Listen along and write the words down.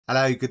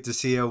Hello, good to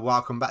see you.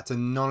 Welcome back to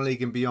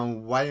Non-League and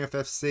Beyond Weymouth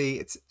FC.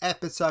 It's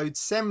episode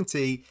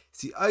 70.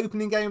 It's the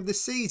opening game of the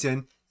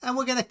season, and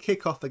we're going to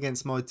kick off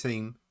against my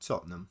team,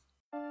 Tottenham.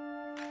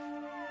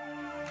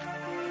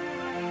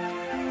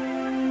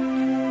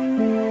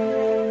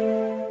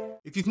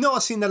 If you've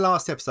not seen the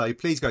last episode,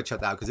 please go check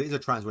that out because it is a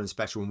transfer window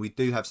special and we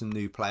do have some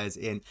new players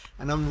in.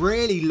 And I'm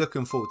really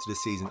looking forward to the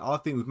season. I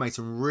think we've made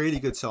some really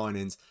good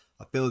signings.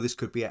 I feel this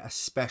could be a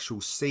special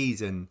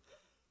season.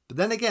 But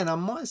then again, I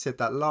might have said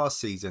that last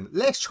season.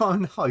 Let's try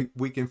and hope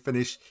we can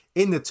finish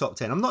in the top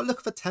 10. I'm not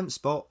looking for 10th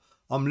spot.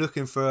 I'm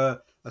looking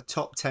for a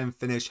top 10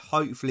 finish.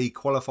 Hopefully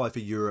qualify for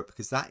Europe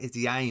because that is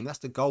the aim. That's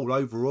the goal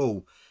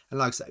overall. And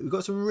like I said, we've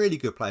got some really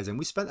good players in.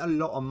 We spent a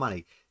lot of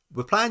money.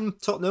 We're playing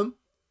Tottenham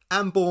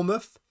and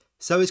Bournemouth.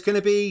 So it's going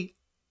to be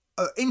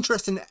an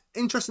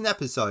interesting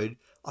episode.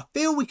 I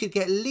feel we could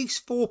get at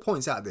least 4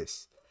 points out of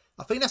this.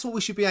 I think that's what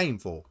we should be aiming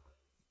for.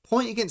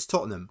 Point against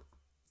Tottenham.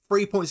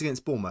 3 points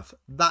against Bournemouth.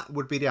 That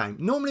would be the aim.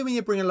 Normally when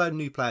you bring a load of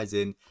new players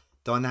in,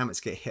 dynamics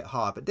get hit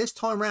hard. But this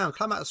time round,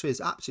 club atmosphere is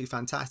absolutely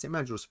fantastic.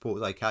 Managerial support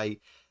is okay.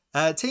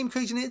 Team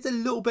cohesion is a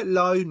little bit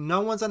low.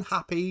 No one's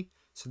unhappy.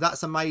 So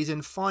that's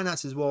amazing.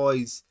 Finances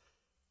wise,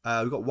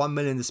 we've got 1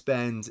 million to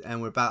spend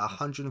and we're about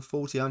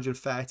 140,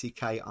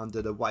 130k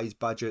under the wage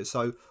budget.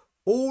 So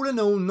all in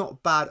all,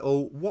 not bad at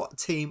all. What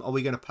team are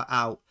we going to put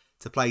out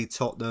to play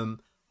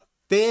Tottenham?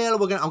 I'm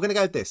going to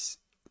go with this.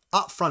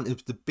 Up front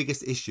is the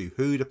biggest issue.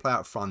 Who to play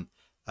up front?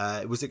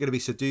 Was it going to be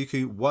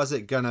Sudoku? Was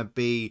it going to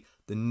be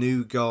the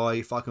new guy,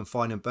 if I can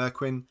find him,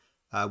 Bergwijn?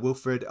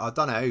 Wilfred? I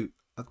don't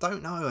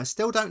know. I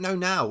still don't know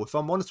now, if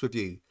I'm honest with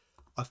you.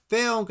 I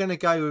feel I'm going to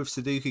go with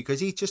Sudoku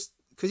because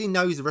he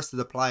knows the rest of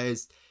the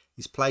players.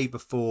 He's played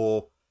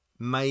before.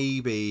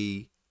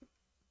 Maybe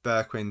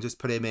Bergwijn, just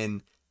put him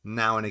in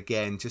now and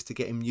again just to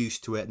get him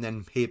used to it, and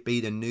then he'd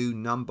be the new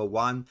number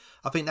one.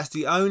 I think that's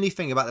the only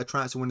thing about the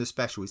transfer window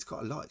special. He's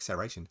got a lot of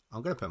acceleration.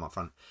 I'm going to put him up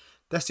front.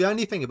 That's the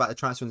only thing about the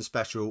transfer window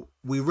special.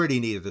 We really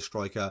needed a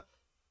striker,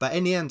 but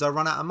in the end I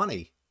run out of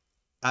money.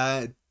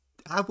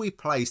 Have we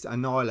placed a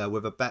Nyla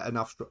with a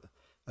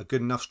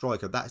good enough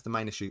striker? That's the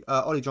main issue.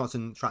 Ollie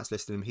Johnson transfer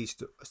listed him. He's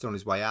still on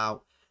his way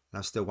out, and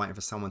I'm still waiting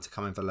for someone to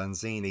come in for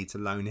Lanzini to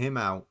loan him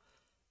out.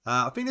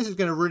 I think this is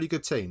going to be a really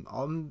good team.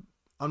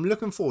 I'm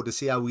looking forward to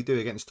see how we do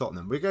against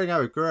Tottenham. We're going to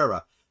go with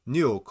Guerrera,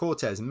 Newell,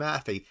 Cortez,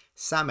 Murphy,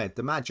 Samed,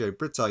 DiMaggio,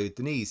 Brito,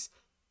 Denise,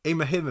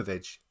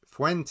 Ibrahimovic,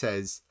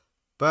 Fuentes,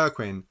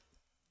 Bergwijn,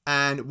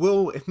 and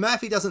if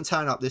Murphy doesn't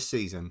turn up this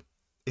season,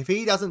 I'm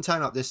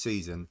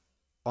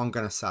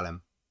going to sell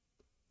him.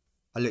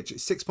 I literally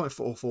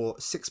 6.44,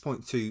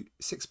 6.2,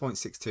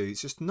 6.62.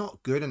 It's just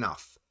not good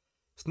enough.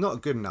 It's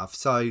not good enough.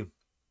 So,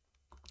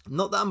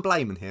 not that I'm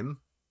blaming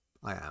him.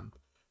 I am.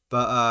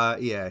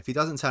 But yeah, if he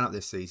doesn't turn up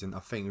this season, I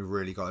think we've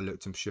really got to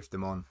look to shift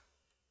him on.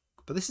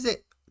 But this is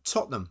it.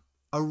 Tottenham.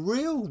 A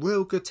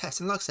real good test.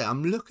 And like I say,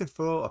 I'm looking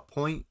for a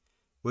point.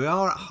 We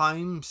are at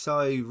home,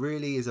 so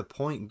really is a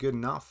point good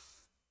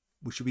enough?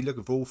 We should be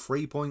looking for all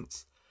 3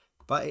 points.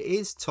 But it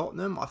is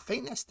Tottenham. I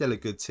think they're still a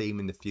good team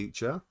in the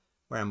future.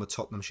 Wearing my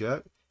Tottenham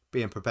shirt.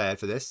 Being prepared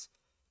for this.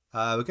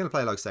 We're going to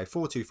play, like I say,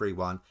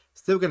 4-2-3-1.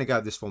 Still going to go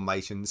with this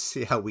formation.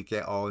 See how we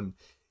get on.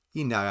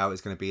 You know how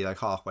it's going to be like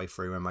halfway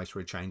through when most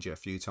will change it a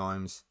few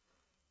times.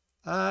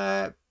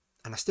 And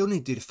I still need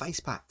to do the face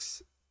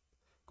packs.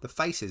 The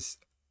faces.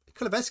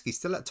 Kuleveski's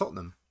still at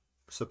Tottenham.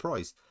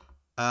 Surprise.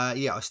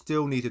 Yeah, I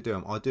still need to do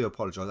them. I do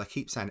apologise. I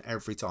keep saying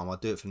every time I'll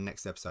do it for the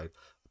next episode.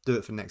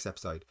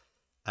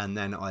 And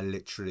then I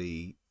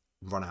literally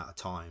run out of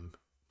time.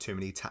 Too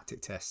many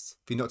tactic tests.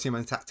 If you're not too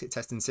many tactic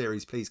testing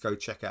series, please go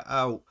check it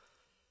out.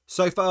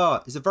 So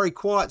far, it's a very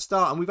quiet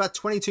start and we've had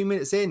 22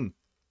 minutes in.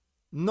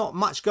 Not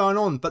much going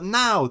on, but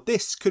now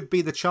this could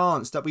be the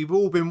chance that we've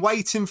all been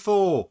waiting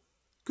for.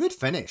 Good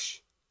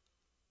finish.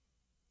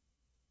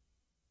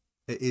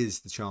 It is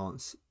the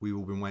chance we've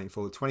all been waiting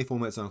for. 24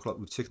 minutes on the clock,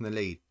 we've taken the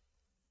lead.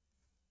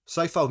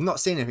 So far, I've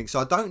not seen anything, so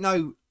I don't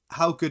know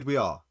how good we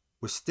are.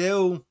 We're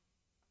still,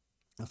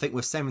 I think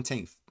we're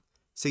 17th.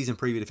 Season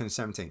preview to finish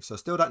 17th. So I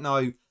still don't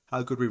know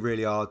how good we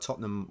really are.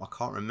 Tottenham, I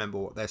can't remember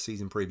what their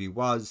season preview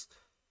was.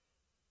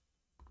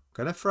 I'm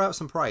going to throw out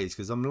some praise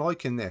because I'm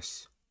liking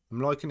this. I'm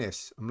liking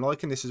this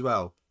as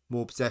well.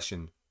 More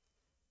possession.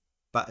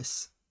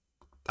 But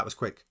that was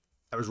quick.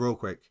 That was real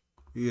quick.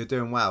 You're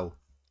doing well.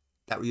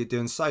 You're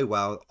doing so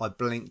well. I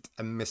blinked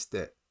and missed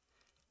it.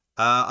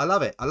 I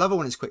love it. I love it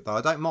when it's quick though.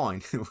 I don't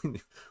mind.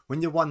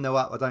 When you're 1-0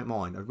 up, I don't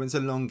mind. When it's a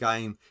long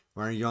game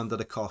where you're under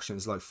the cosh and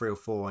it's like 3 or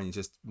 4 and you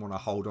just want to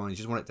hold on. You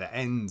just want it to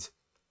end.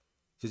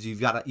 Because you've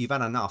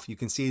had enough. You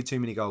can see too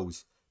many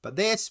goals. But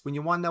this, when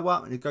you're 1-0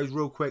 up and it goes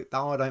real quick,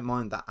 I don't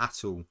mind that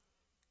at all.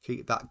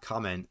 Keep that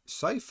coming.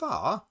 So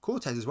far,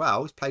 Cortez as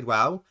well. He's played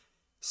well.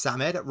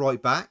 Samed at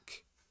right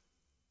back.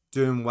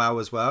 Doing well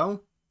as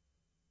well.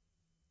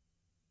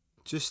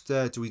 Just,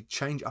 do we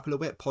change up a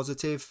little bit?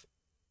 Positive.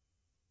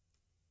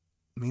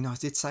 I mean, I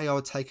did say I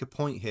would take a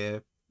point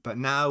here. But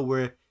now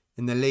we're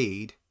in the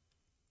lead.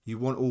 You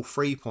want all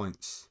 3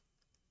 points.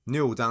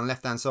 Newell down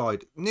left-hand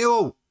side.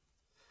 Newell!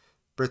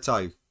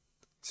 Brito.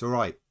 It's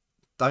alright.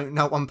 Don't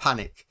no one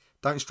panic.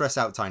 Don't stress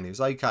out, Tony.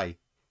 It's okay.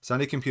 It's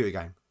only a computer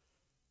game.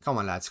 Come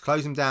on, lads.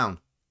 Close him down.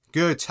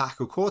 Good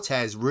tackle.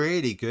 Cortez,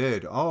 really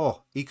good.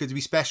 Oh, he could be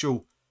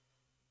special.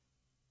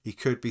 He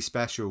could be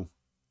special.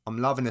 I'm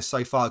loving this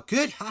so far.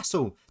 Good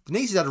hassle.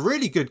 Denise has had a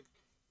really good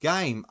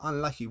game.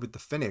 Unlucky with the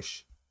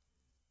finish.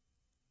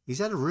 He's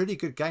had a really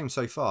good game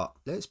so far.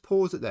 Let's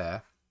pause it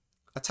there.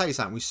 I tell you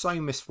something. We so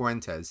missed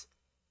Fuentes.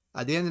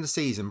 At the end of the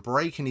season,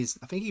 breaking his...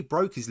 I think he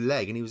broke his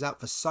leg and he was out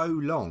for so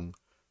long.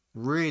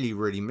 Really,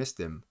 really missed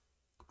him.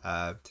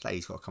 Today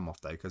he's got to come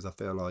off though, because I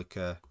feel like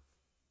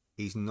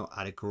he's not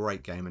had a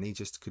great game and he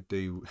just could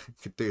do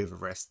with a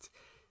rest.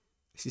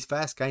 It's his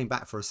first game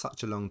back for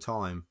such a long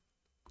time.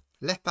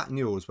 Left back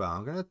Newell as well.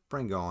 I'm going to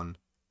bring on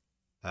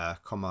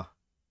comma.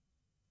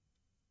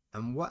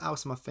 And what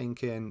else am I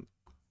thinking?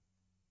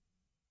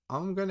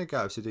 I'm going to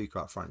go Sudoku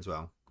up front as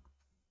well.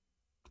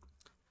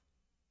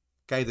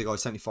 Gave the guy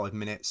 75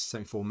 minutes,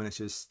 74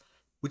 minutes.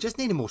 We just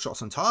needed more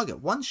shots on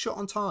target. One shot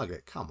on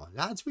target. Come on,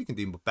 lads. We can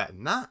do better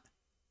than that.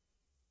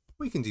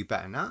 We can do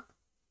better than that.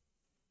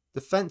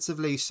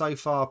 Defensively, so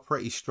far,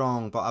 pretty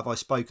strong. But have I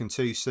spoken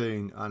too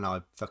soon? And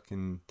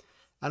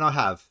I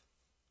have.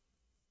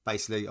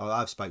 Basically,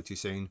 I've spoke too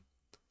soon.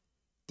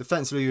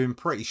 Defensively, we've been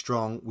pretty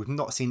strong. We've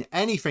not seen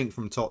anything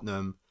from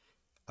Tottenham.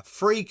 A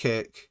free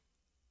kick.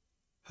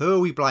 Who are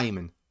we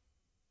blaming?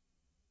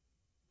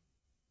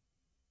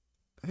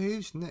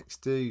 Who's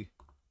next to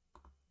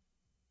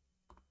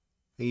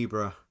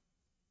Ibra?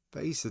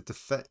 But he's a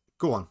defense.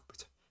 Go on.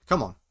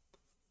 Come on.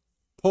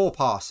 Poor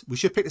pass. We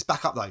should pick this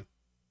back up though.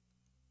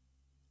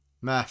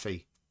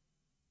 Murphy.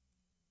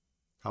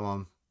 Come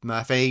on.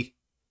 Murphy.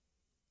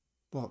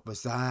 What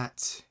was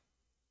that?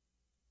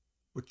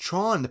 We're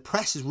trying. The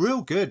press is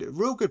real good.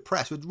 Real good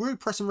press. We're really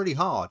pressing really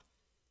hard.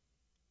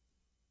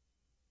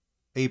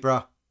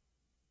 Ibra.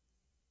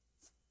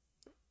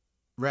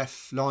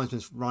 Ref,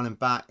 linesman's running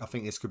back. I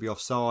think this could be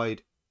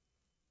offside.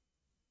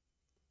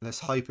 Let's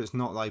hope it's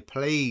not though,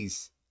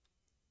 please.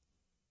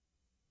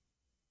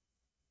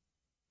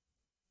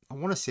 I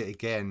want to see it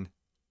again.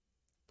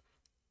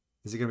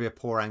 Is it going to be a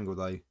poor angle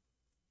though?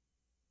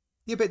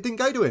 Yeah, but it didn't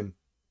go to him.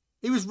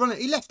 He was running.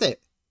 He left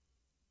it.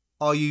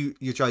 Oh,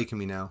 you're joking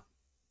me now.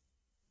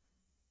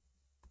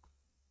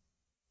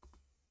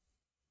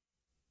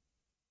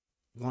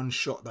 One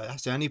shot though.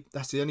 That's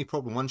the only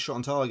problem. One shot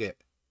on target.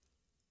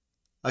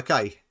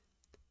 Okay.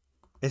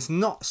 It's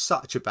not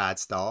such a bad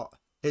start.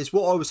 It's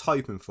what I was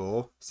hoping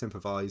for.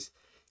 Sympathise.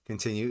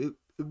 Continue.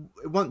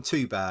 It wasn't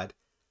too bad.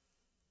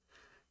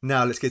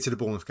 Now let's get to the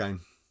Bournemouth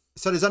game.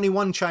 So there's only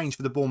one change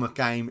for the Bournemouth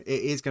game.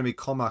 It is going to be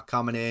Comma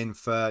coming in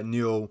for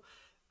Newell.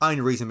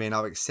 Only reason being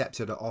I've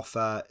accepted an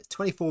offer.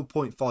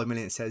 24.5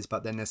 million it says,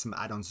 but then there's some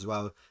add-ons as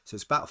well. So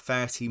it's about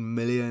 30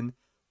 million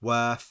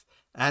worth.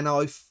 And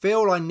I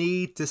feel I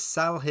need to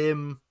sell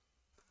him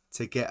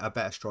to get a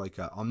better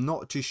striker. I'm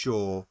not too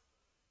sure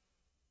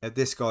if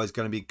this guy is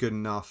going to be good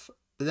enough.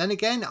 But then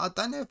again, I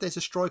don't know if there's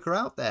a striker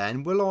out there.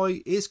 And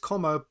is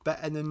Comma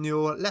better than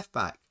your left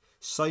back?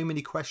 So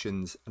many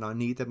questions and I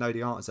need to know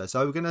the answer.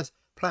 So we're going to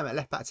play him at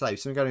left back today.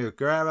 So we're going to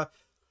go Guerrera,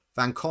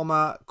 Van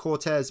Comma,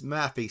 Cortez,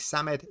 Murphy,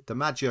 Samed,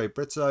 DiMaggio,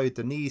 Brito,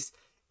 Denise,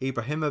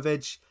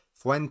 Ibrahimovic,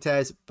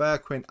 Fuentes,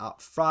 Bergwijn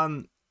up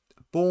front.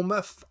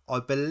 Bournemouth, I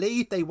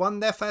believe they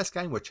won their first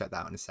game. We'll check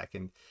that out in a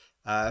second.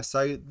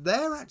 So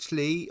they're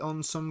actually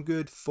on some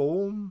good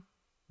form.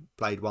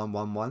 Played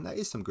 1-1-1. That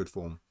is some good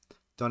form.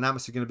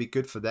 Dynamics are going to be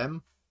good for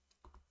them.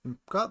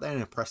 Go out there and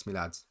impress me,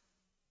 lads.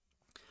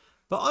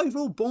 But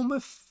overall,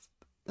 Bournemouth,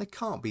 they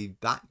can't be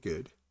that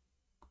good.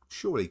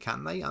 Surely,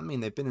 can they? I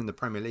mean, they've been in the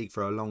Premier League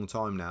for a long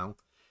time now.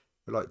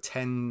 We're like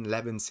 10,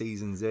 11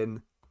 seasons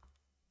in.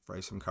 Throw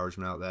some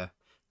encouragement out there.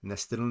 And they're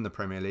still in the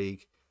Premier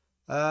League.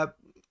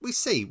 We'll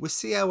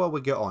see how well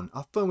we get on.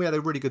 I think we had a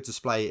really good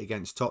display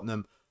against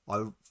Tottenham.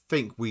 I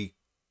think we...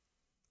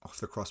 Off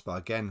the crossbar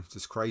again.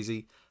 Just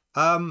crazy.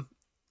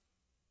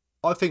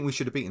 I think we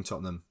should have beaten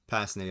Tottenham,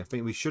 personally. I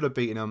think we should have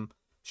beaten them.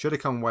 Should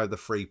have come away with the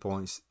 3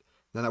 points.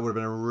 Then that would have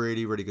been a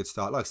really, really good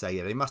start. Like I say,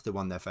 yeah, they must have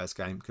won their first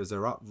game because they're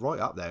right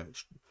up there.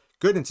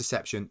 Good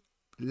interception.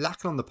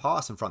 Lacking on the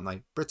pass in front,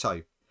 though.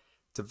 Brito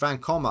to Van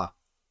Comma.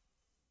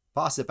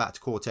 Pass it back to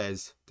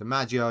Cortez.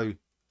 DiMaggio.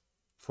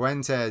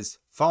 Fuentes.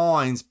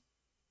 Finds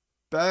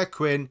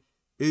Bergwijn,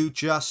 who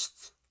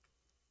just...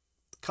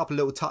 a couple of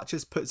little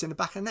touches, puts in the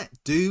back of the net.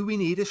 Do we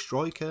need a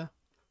striker?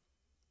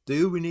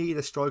 Do we need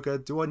a striker?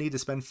 Do I need to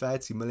spend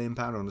 £30 million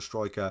on a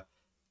striker?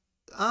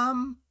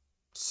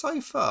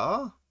 So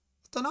far...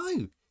 don't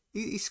know.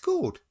 He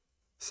scored.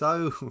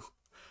 So,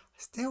 I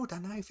still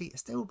don't know if he...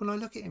 Still, when I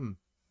look at him,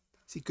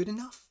 is he good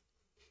enough?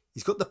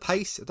 He's got the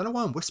pace. I don't know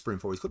why I'm whispering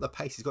for. He's got the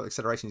pace. He's got the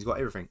acceleration. He's got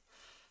everything.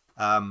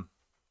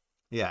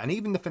 Yeah, and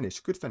even the finish.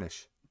 Good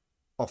finish.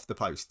 Off the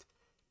post.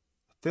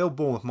 I feel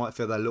Bournemouth might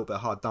feel they're a little bit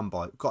hard done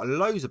by. We've got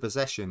loads of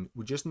possession.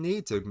 We just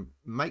need to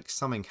make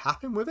something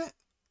happen with it.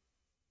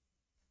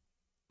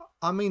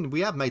 I mean,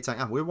 we have made something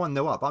happen. We're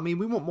 1-0 up. I mean,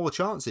 we want more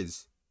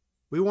chances.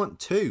 We want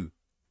 2.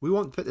 We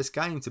want to put this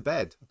game to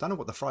bed. I don't know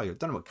what the throw. I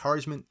don't know what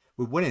encouragement.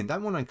 We're winning.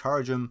 Don't want to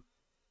encourage them.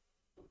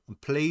 I'm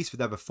pleased with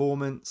their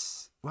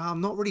performance. Well,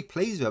 I'm not really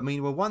pleased with it. I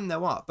mean, we're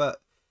 1-0 up,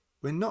 but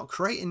we're not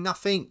creating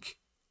nothing.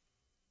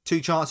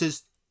 2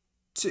 chances.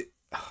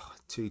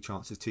 2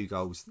 chances, 2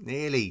 goals.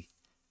 Nearly.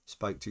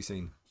 Spoke too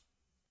soon.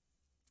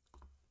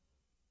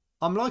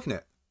 I'm liking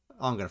it.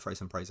 I'm going to throw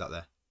some praise out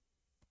there.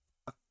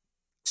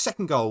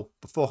 Second goal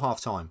before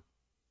half-time.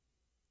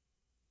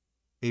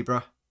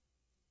 Ibra.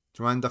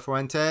 Joanda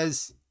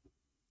Fuentes.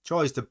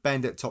 Tries to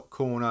bend it top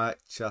corner.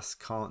 Just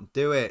can't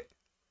do it.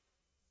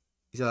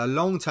 He's had a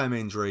long-term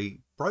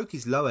injury. Broke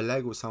his lower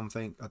leg or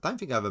something. I don't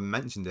think I ever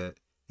mentioned it.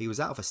 He was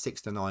out for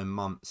 6 to 9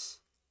 months.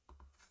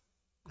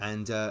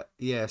 And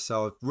yeah,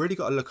 so I've really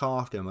got to look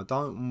after him. I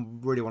don't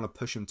really want to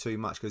push him too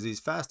much because he's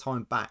first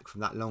time back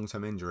from that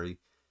long-term injury.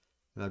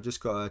 And I've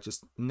just got to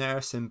just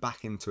nurse him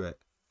back into it.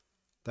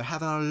 They're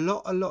having a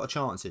lot of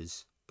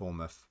chances,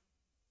 Bournemouth.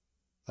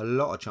 A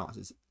lot of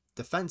chances.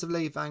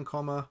 Defensively, Van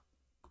Commer.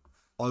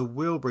 I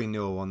will bring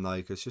Newell on though,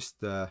 because just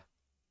why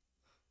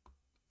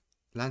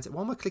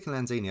am I clicking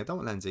Lanzini? I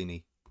don't want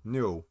Lanzini.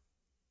 Newell.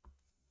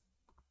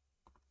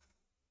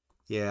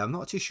 Yeah, I'm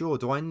not too sure.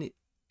 Do I need...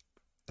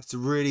 That's a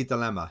really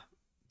dilemma.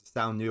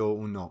 Down Newell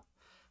or not.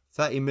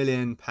 £30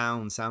 million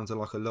sounds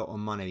like a lot of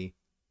money.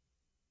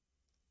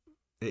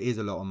 It is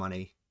a lot of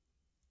money.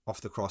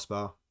 Off the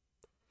crossbar.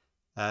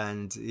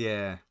 And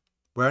yeah,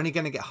 we're only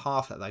going to get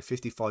half that though,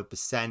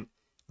 55%.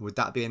 Would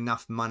that be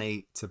enough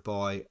money to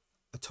buy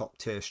a top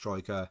tier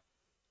striker?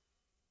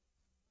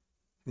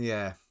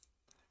 Yeah.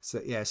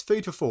 So yeah, it's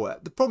food for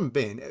thought. The problem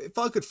being, if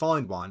I could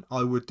find one,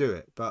 I would do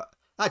it. But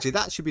actually,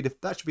 that should be the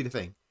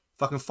thing.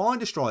 If I can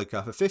find a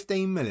striker for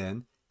 15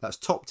 million, that's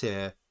top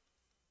tier,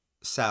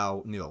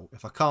 sell Newell.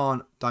 If I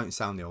can't, don't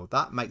sell Newell.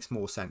 That makes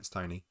more sense,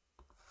 Tony.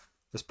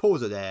 Let's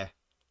pause it there.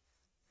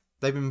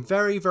 They've been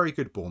very, very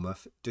good,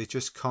 Bournemouth. They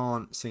just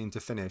can't seem to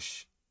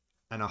finish.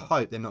 And I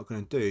hope they're not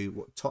going to do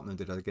what Tottenham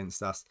did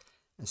against us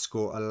and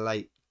score a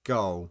late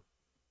goal.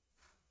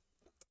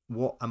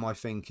 What am I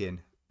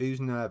thinking?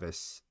 Who's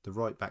nervous? The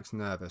right back's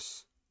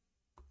nervous.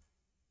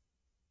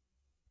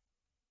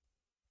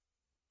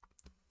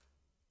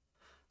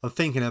 I'm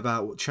thinking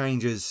about what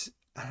changes,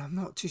 and I'm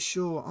not too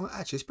sure.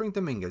 Actually, let's bring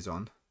Dominguez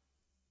on.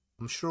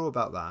 I'm sure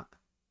about that.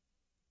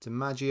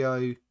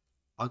 DiMaggio.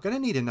 I'm going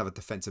to need another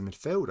defensive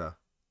midfielder.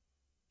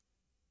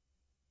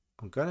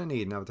 I'm going to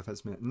need another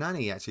defensive midfielder.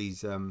 Nani actually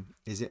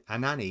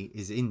Anani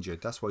is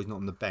injured. That's why he's not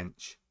on the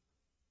bench.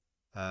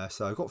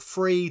 So I've got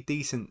 3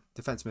 decent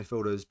defensive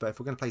midfielders, but if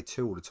we're going to play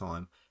 2 all the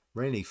time,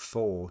 we really need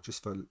 4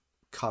 just for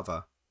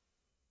cover.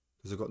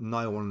 Because I've got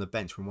no one on the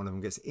bench when one of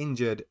them gets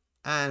injured.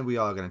 And we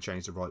are going to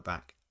change the right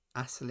back.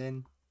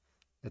 Aslin.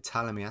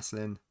 Italami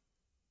Aslin.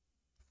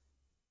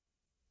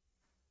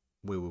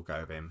 We will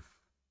go with him.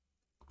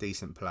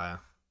 Decent player.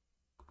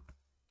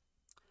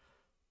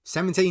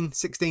 16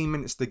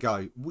 minutes to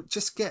go.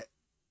 Just get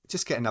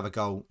another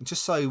goal.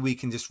 Just so we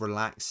can just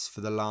relax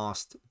for the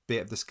last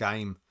bit of this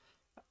game.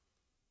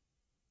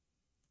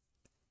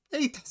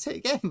 He does it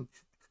again.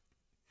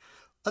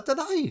 I don't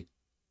know.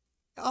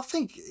 I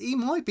think he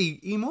might be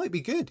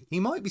good. He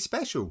might be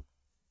special.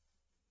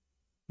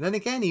 Then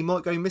again, he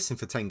might go missing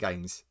for 10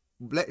 games.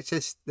 Let's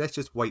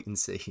just wait and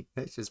see.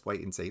 Let's just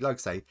wait and see. Like I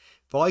say,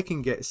 if I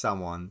can get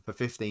someone for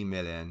 15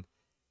 million,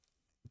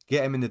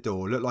 get him in the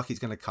door, look like he's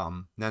going to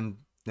come, then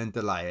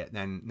delay it,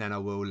 then I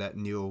will let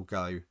Newell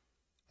go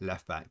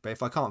left back. But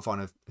if I can't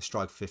find a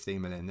strike for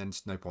 15 million, then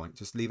it's no point.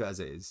 Just leave it as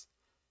it is.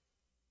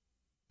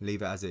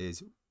 Leave it as it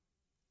is.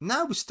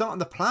 Now we're starting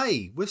to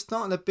play. We're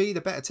starting to be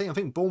the better team. I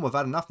think Bournemouth have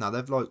had enough now.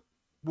 They've like,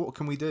 what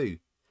can we do?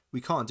 We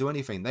can't do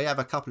anything. They have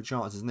a couple of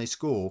chances and they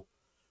score.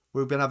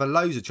 We've been having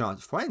loads of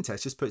chances.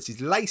 Fuentes just puts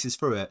his laces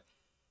through it.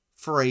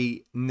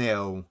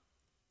 3-0.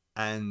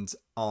 And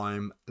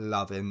I'm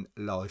loving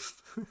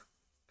life.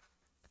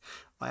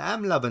 I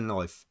am loving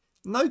life.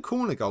 No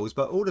corner goals,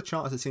 but all the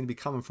chances seem to be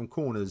coming from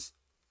corners.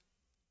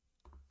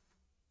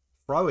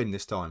 Throw-in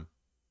this time.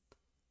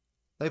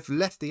 They've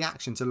left the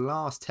action to the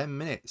last 10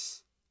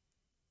 minutes.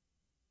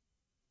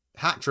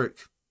 Hat-trick.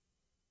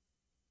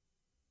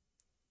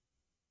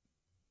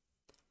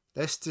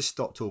 Let's just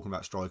stop talking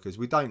about strikers.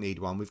 We don't need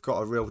one. We've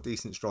got a real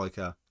decent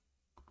striker.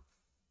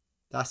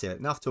 That's it.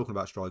 Enough talking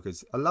about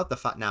strikers. I love the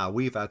fact now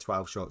we've had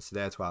 12 shots.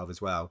 They're 12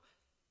 as well.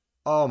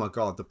 Oh my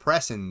God. The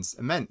pressing's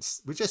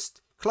immense. We're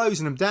just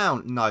closing them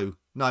down. No.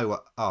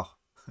 Oh.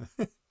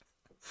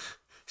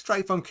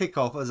 Straight from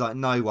kickoff, I was like,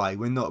 no way.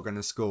 We're not going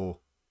to score.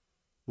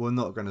 We're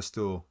not going to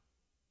score.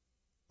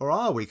 Or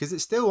are we? Because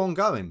it's still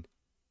ongoing.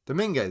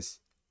 Dominguez.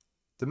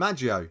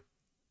 DiMaggio.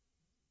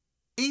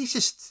 He's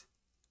just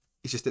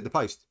hit the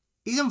post.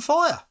 He's on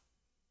fire.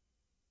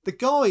 The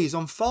guy is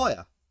on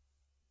fire.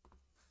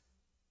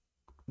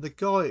 The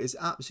guy is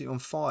absolutely on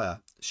fire.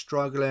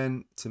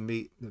 Struggling to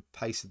meet the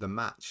pace of the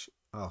match.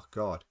 Oh,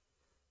 God.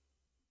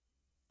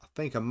 I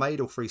think I made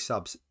all 3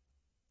 subs.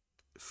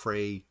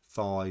 3,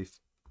 5.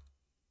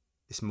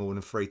 It's more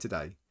than 3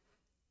 today.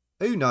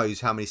 Who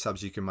knows how many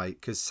subs you can make?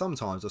 Because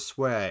sometimes I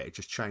swear it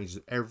just changes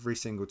every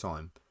single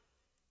time.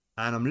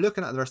 And I'm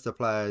looking at the rest of the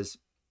players.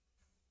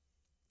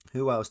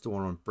 Who else do I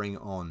want to bring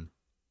on?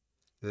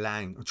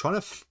 Lang. I'm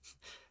trying to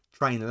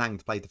train Lang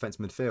to play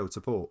defensive midfield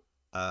support.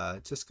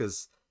 Just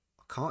because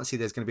I can't see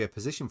there's going to be a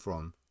position for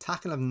him.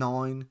 Tackle of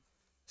 9.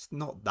 It's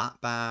not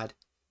that bad.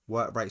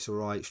 Work rate's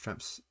alright.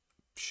 Strengths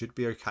should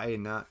be okay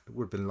in that. It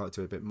would have been like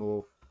to a bit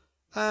more.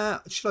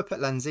 Should I put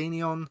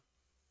Lanzini on?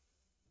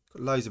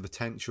 Got loads of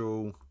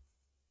potential.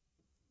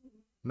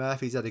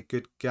 Murphy's had a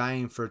good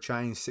game for a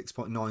change.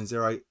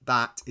 6.90.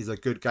 That is a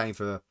good game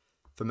for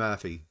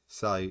Murphy.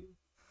 So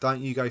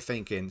don't you go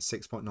thinking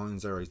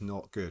 6.90 is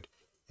not good.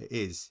 It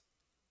is.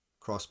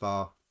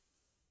 Crossbar.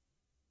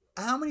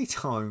 How many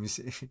times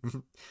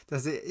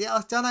does it? Yeah,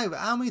 I don't know. But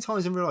how many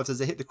times in real life does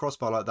it hit the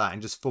crossbar like that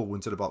and just fall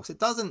into the box? It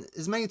doesn't.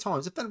 As many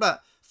times. It's been about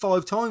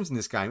 5 times in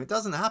this game. It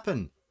doesn't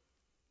happen.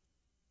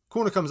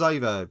 Corner comes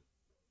over.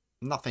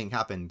 Nothing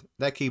happened.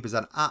 Their keeper's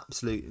an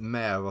absolute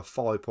mare of a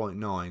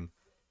 5.9.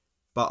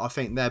 But I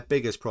think their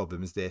biggest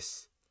problem is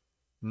this.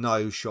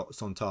 No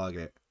shots on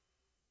target.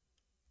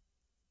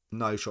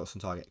 No shots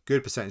on target.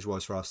 Good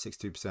percentage-wise for us,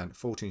 62%.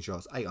 14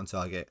 shots, 8 on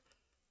target.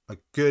 A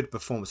good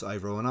performance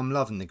overall, and I'm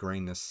loving the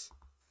greenness.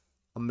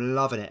 I'm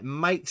loving it. It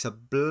makes a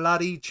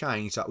bloody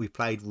change that we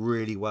played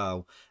really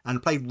well.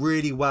 And played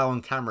really well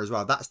on camera as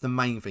well. That's the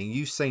main thing.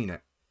 You've seen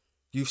it.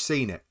 You've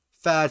seen it.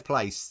 3rd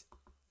place.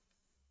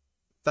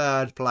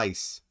 3rd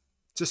place.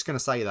 Just going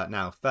to say that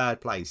now.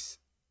 3rd place.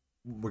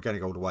 We're going to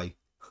go all the way.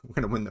 We're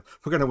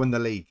going to win the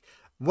league.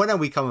 When are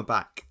we coming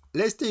back?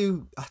 Let's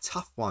do a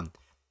tough one.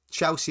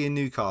 Chelsea and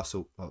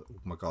Newcastle. Oh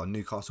my God,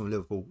 Newcastle and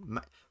Liverpool.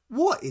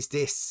 What is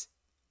this?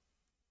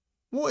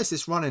 What is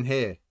this running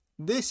here?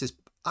 This is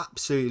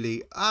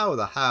absolutely, how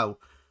the hell?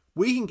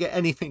 We can get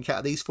anything out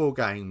of these 4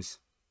 games.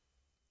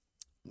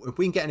 If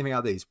we can get anything out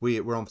of these,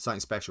 we're on for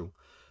something special.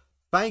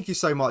 Thank you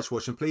so much for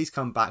watching. Please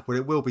come back, but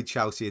it will be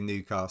Chelsea and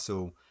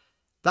Newcastle.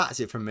 That's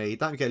it from me.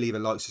 Don't forget to leave a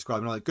like, subscribe,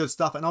 and all that good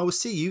stuff. And I will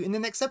see you in the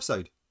next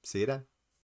episode. See you then.